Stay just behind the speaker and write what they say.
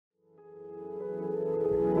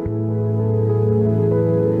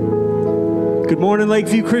Good morning,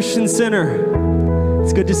 Lakeview Christian Center.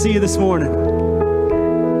 It's good to see you this morning.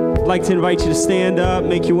 I'd like to invite you to stand up,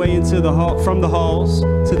 make your way into the hall, from the halls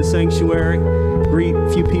to the sanctuary. Greet a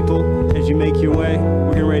few people as you make your way.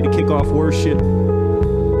 We're getting ready to kick off worship.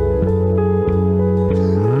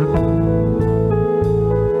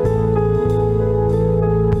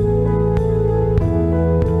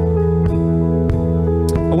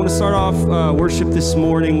 I want to start off worship this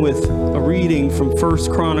morning with a reading from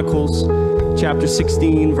 1 Chronicles chapter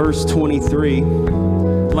 16, verse 23. I'd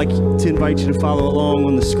like to invite you to follow along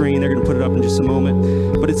on the screen. They're going to put it up in just a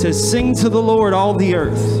moment. But it says, "Sing to the Lord, all the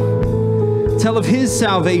earth. Tell of his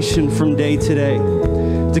salvation from day to day.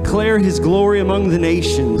 Declare his glory among the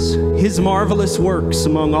nations, his marvelous works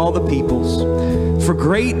among all the peoples. For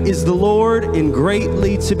great is the Lord and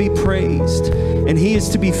greatly to be praised, and he is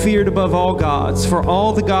to be feared above all gods. For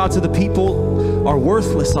all the gods of the people are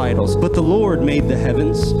worthless idols, but the Lord made the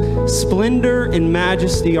heavens. Splendor and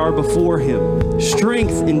majesty are before him.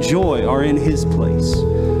 Strength and joy are in his place.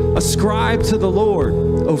 Ascribe to the Lord,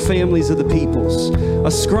 O families of the peoples.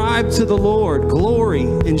 Ascribe to the Lord glory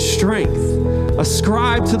and strength.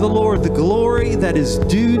 Ascribe to the Lord the glory that is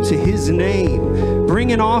due to his name.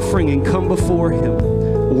 Bring an offering and come before him.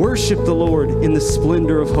 Worship the Lord in the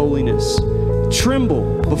splendor of holiness.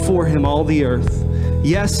 Tremble before him, all the earth.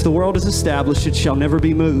 Yes, the world is established, it shall never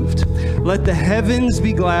be moved. Let the heavens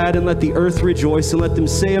be glad and let the earth rejoice, and let them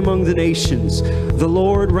say among the nations, the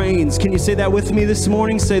Lord reigns." Can you say that with me this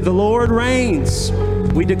morning? Say, "The Lord reigns."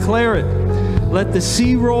 We declare it. Let the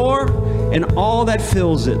sea roar and all that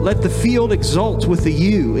fills it. Let the field exult with the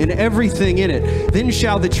ewe and everything in it. Then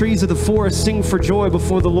shall the trees of the forest sing for joy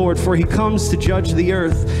before the Lord, for he comes to judge the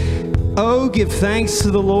earth. Oh, give thanks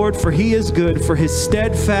to the Lord, for he is good, for his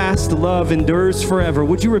steadfast love endures forever.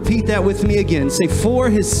 Would you repeat that with me again? Say, "For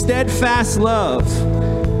his steadfast love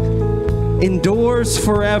endures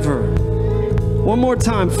forever." One more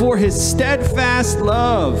time. For his steadfast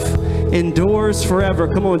love endures forever.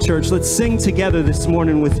 Come on, church. Let's sing together this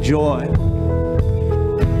morning with joy.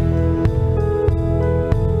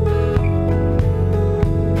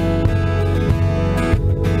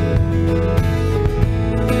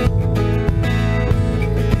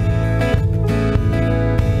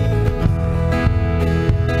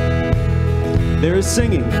 There is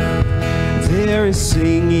singing. There is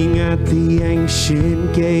singing at the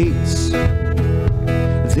ancient gates.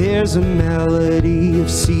 There's a melody of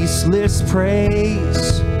ceaseless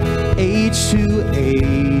praise. Age to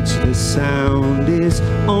age, the sound is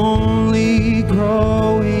only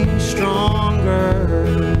growing stronger.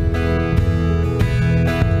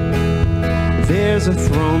 There's a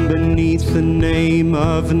throne beneath the name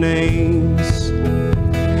of names.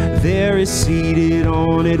 There is seated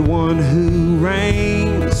on it one who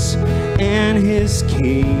reigns, and his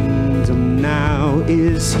kingdom now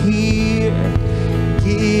is here,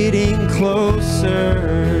 getting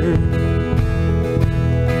closer.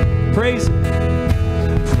 Praise him.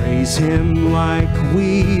 Praise him like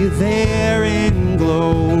we there in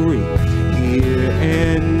glory. Here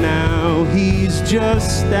and now he's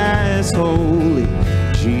just as holy.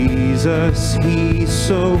 Jesus, he's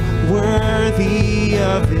so worthy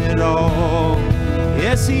of it all.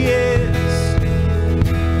 Yes, he is.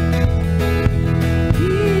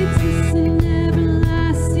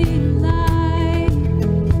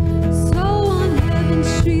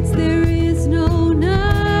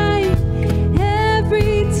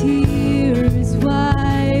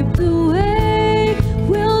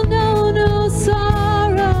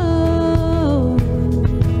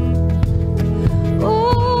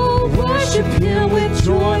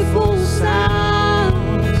 Joyful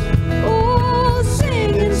sounds, oh,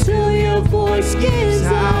 sing until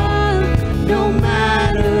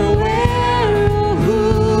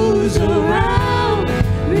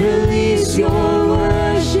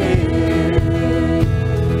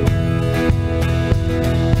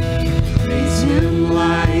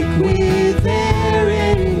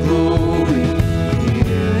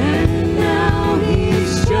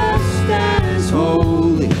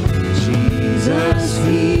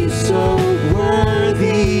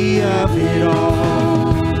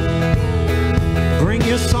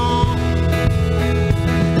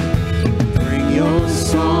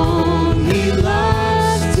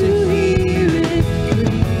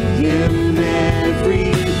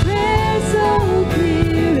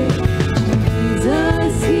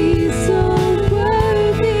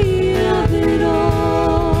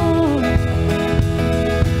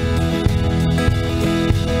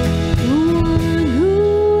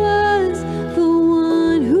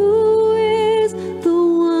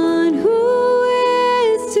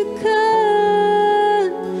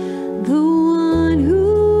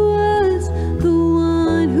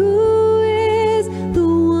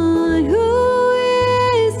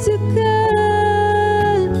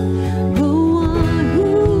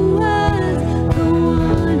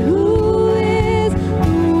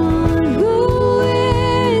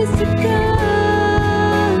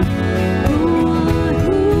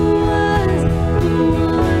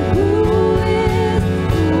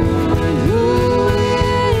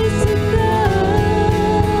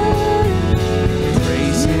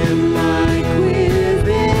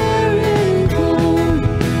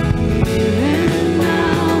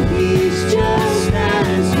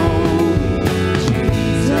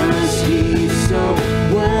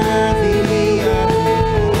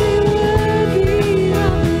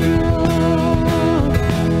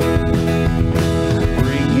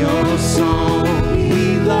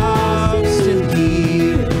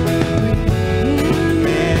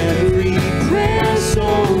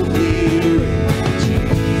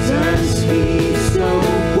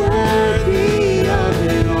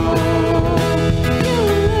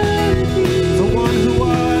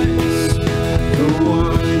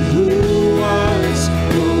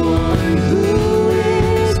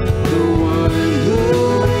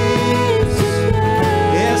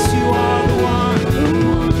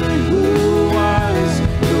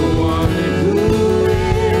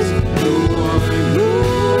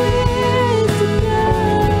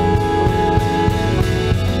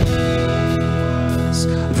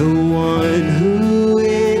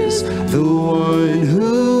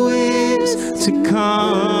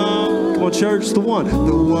church, the one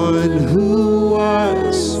who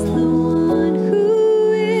was, The one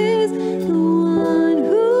who is, the one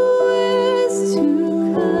who is to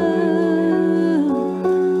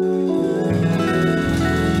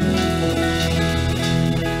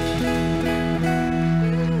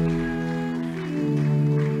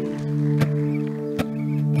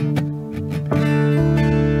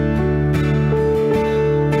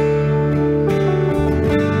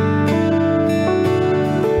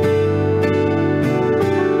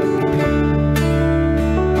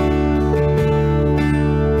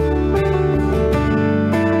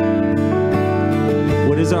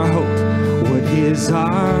What is our hope? What is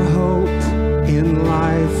our hope in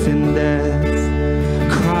life and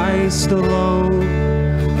death? Christ alone,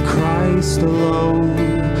 Christ alone.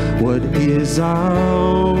 What is our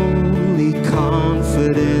only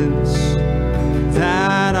confidence?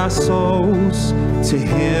 That our souls to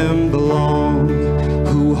Him belong,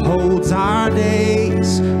 who holds our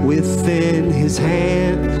days within His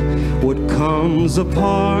hand. What comes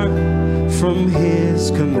apart from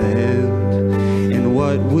His command?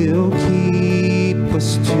 What will keep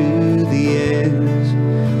us to the end?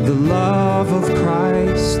 The love of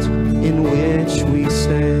Christ in which we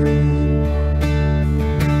stand.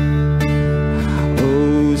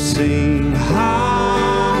 Oh, sing hallelujah,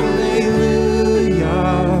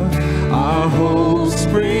 our hope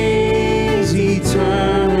springs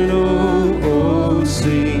eternal. Oh,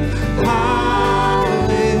 sing hallelujah,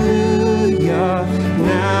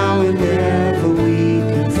 now and ever we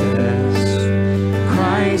confess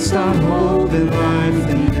Christ our hope in life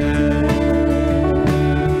and death.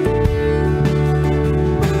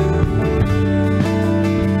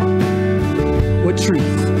 What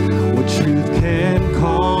truth can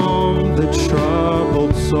calm the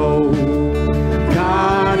troubled soul?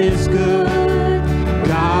 God is good,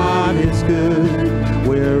 God is good.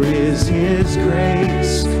 Where is His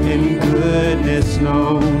grace and goodness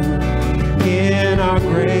known? In our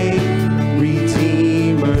great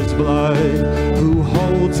Redeemer's blood, who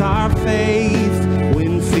holds our faith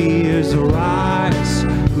when fears arise,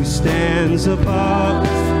 who stands above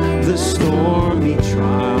the stormy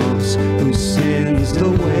trials, who sends the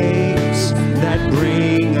waves that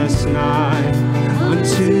bring us nigh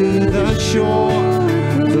unto the shore,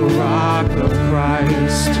 the rock of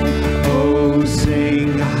Christ. Oh,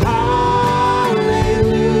 sing hallelujah,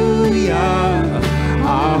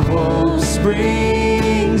 our hope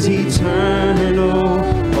springs eternal.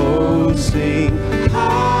 Oh, sing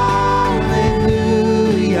hallelujah,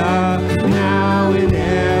 now and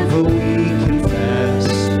ever we confess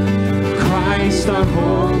Christ our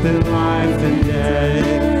hope in life and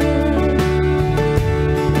death.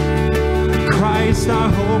 Christ our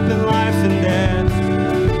hope in life and death.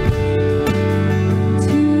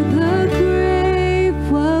 To the grave,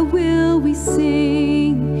 what will we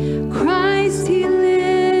sing? Christ He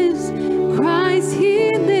lives, Christ He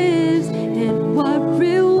lives, and what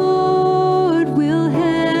reward will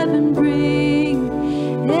heaven bring?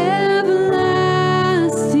 Everlasting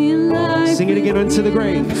life. Sing it again. Unto the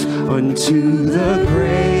grave, unto the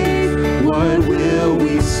grave, what will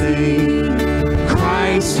we sing?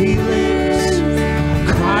 Christ He lives,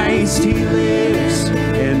 Christ He lives,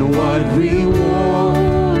 and what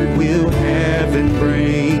reward will heaven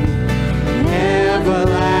bring?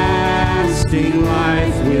 Everlasting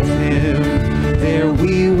life with Him, there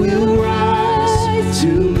we will rise to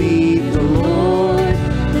meet the Lord.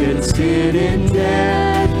 That sin and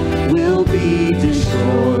death will be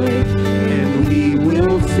destroyed, and we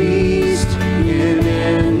will feast in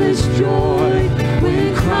endless joy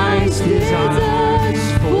when Christ is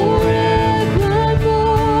ours forevermore.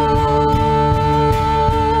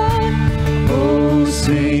 Oh,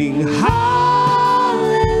 sing hallelujah,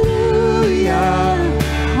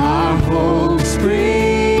 our hope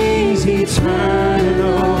springs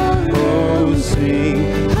eternal. Oh,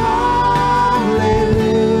 sing hallelujah,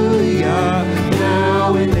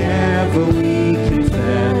 now and ever we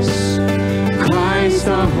confess Christ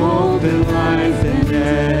our hope in life and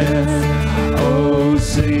death. Oh,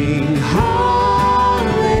 sing hallelujah,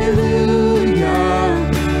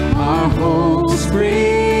 our hope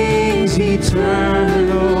springs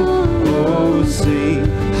eternal. Oh, sing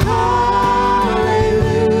hallelujah,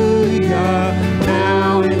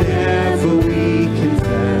 now and ever we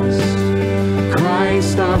confess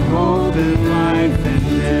Christ our hope in life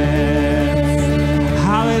and death.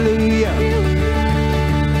 Hallelujah.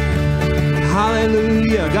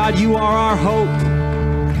 Hallelujah. God, you are our hope.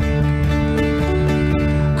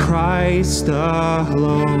 Christ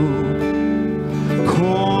alone,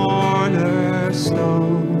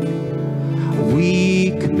 cornerstone,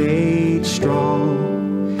 weak made strong,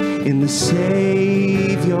 in the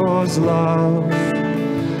Savior's love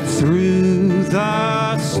through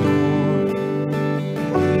the storm.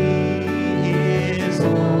 He is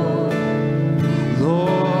Lord,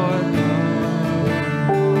 Lord.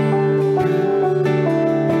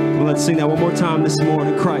 Well, let's sing that one more time this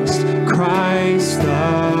morning. Christ, Christ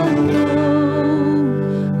the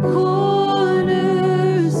Cornerstone,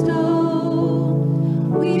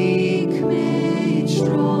 weak made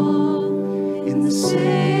strong in the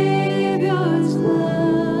Savior's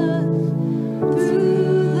love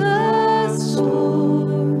through the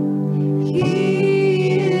storm.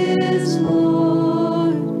 He is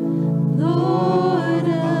Lord, Lord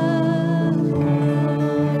of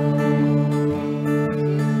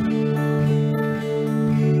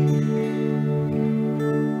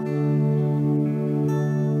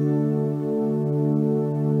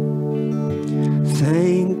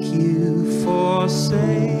Thank you for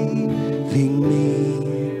saving me.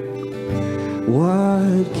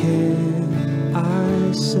 What can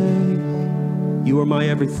I say? You are my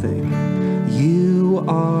everything. You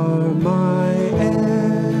are my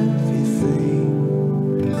everything.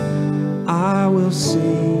 I will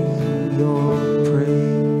sing your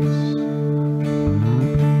praise.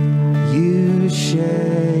 You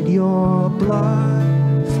shed your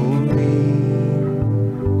blood for me.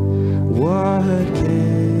 What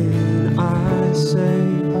can I say?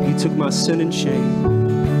 You took my sin and shame.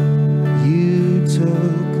 You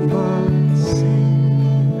took my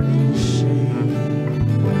sin and shame.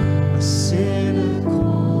 A sinner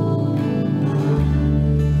called mine.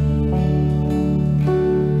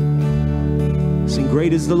 Sing,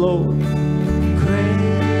 great is the Lord.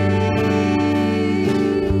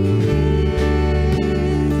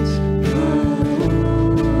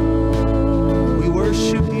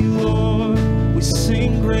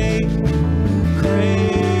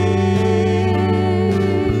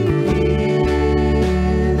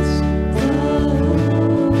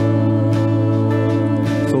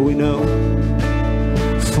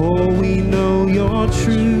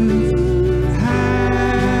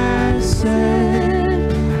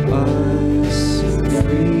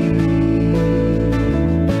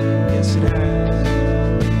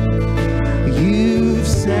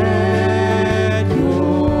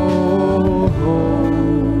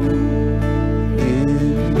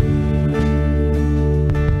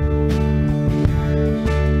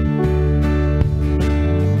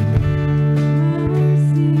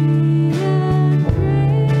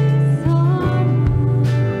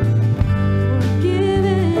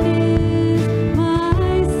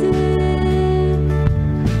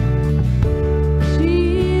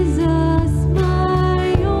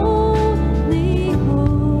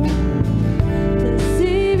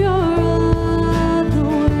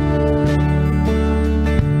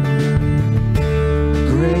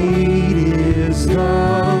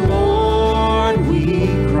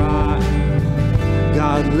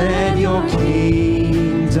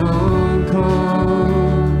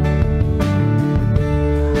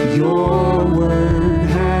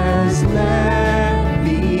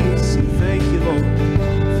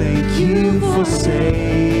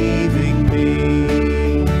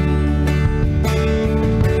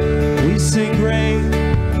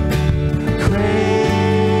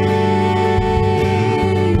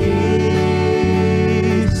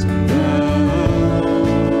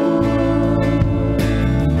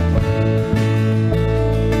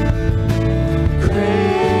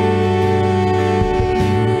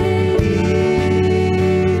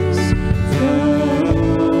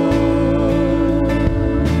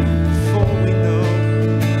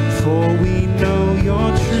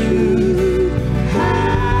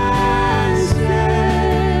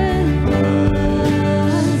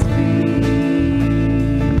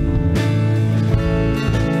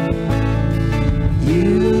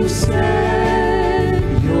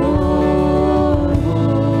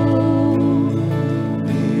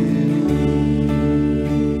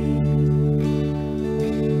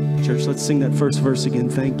 Let's sing that first verse again.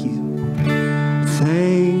 Thank you.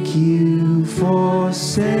 Thank you for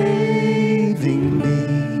saving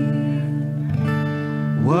me.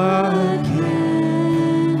 What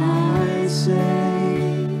can I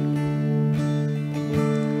say?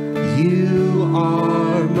 You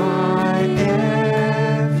are my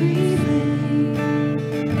everything.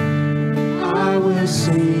 I will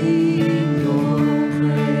sing your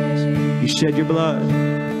praise. You shed your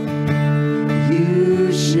blood.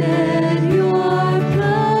 You shed your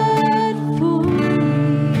blood for me.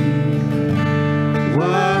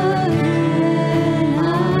 What can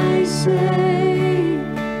I say?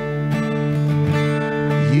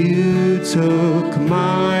 You took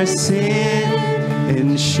my sin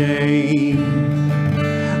and shame.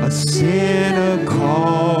 a sinner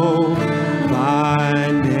called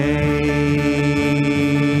by name.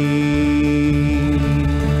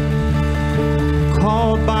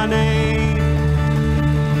 Called by name.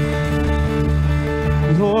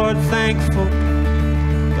 Lord, thankful.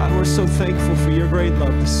 God, we're so thankful for your great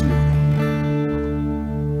love this morning.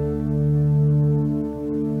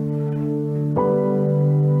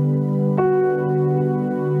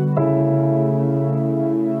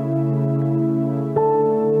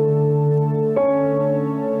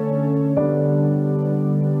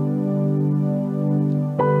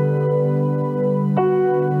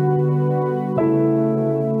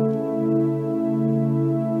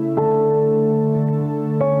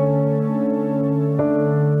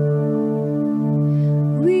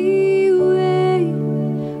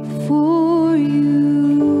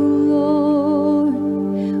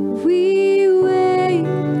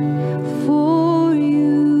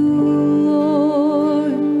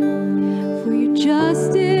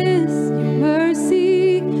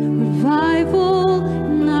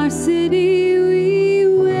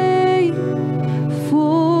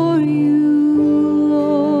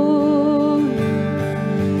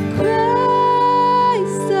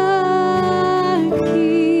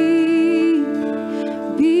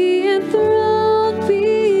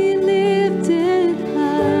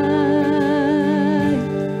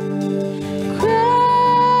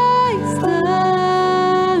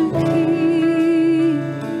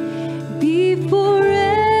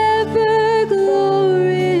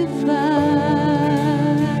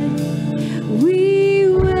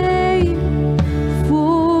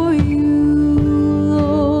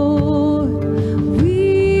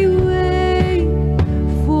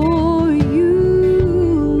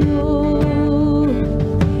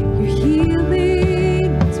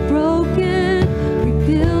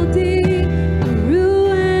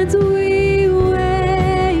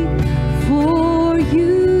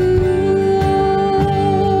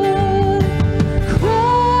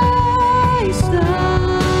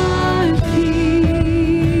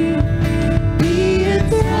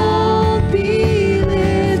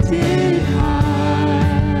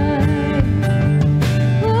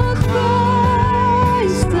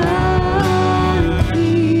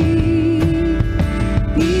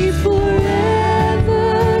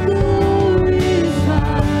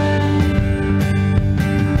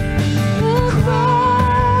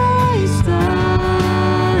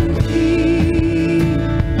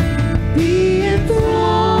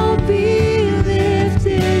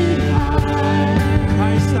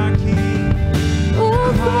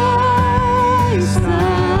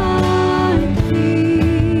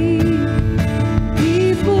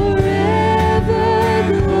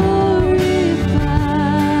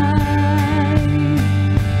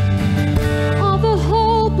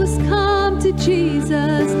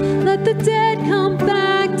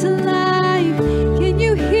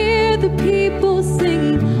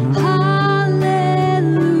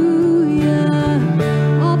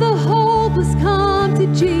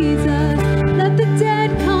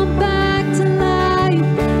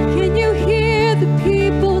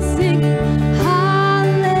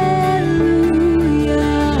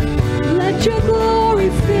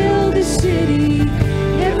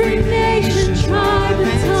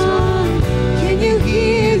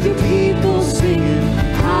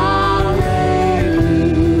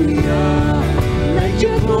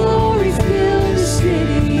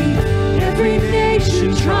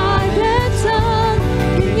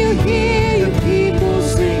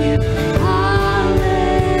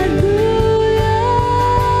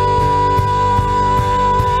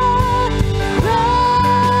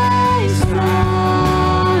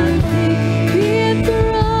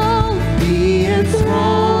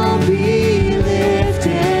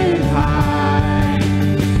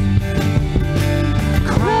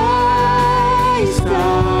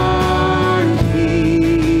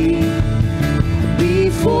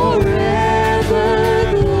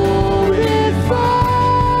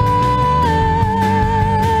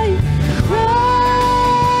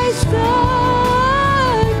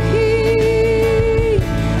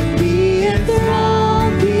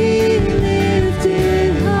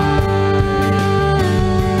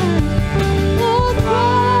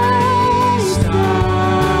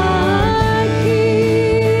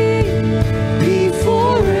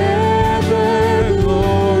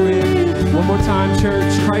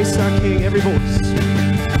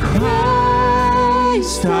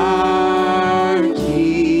 Christ our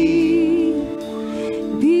King.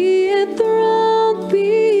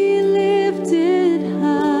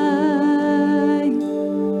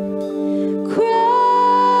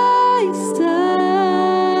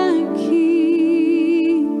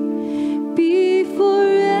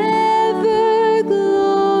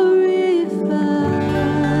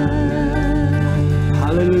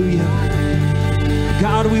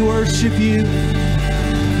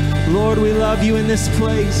 this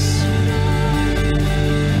place.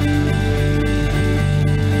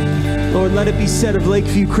 Lord, let it be said of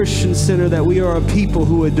Lakeview Christian Center that we are a people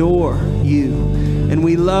who adore you, and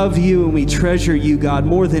we love you, and we treasure you, God,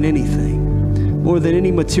 more than anything, more than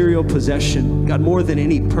any material possession, God, more than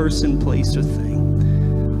any person, place, or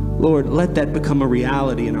thing. Lord, let that become a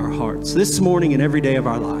reality in our hearts this morning and every day of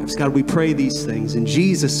our lives. God, we pray these things in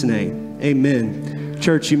Jesus' name. Amen.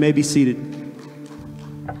 Church, you may be seated.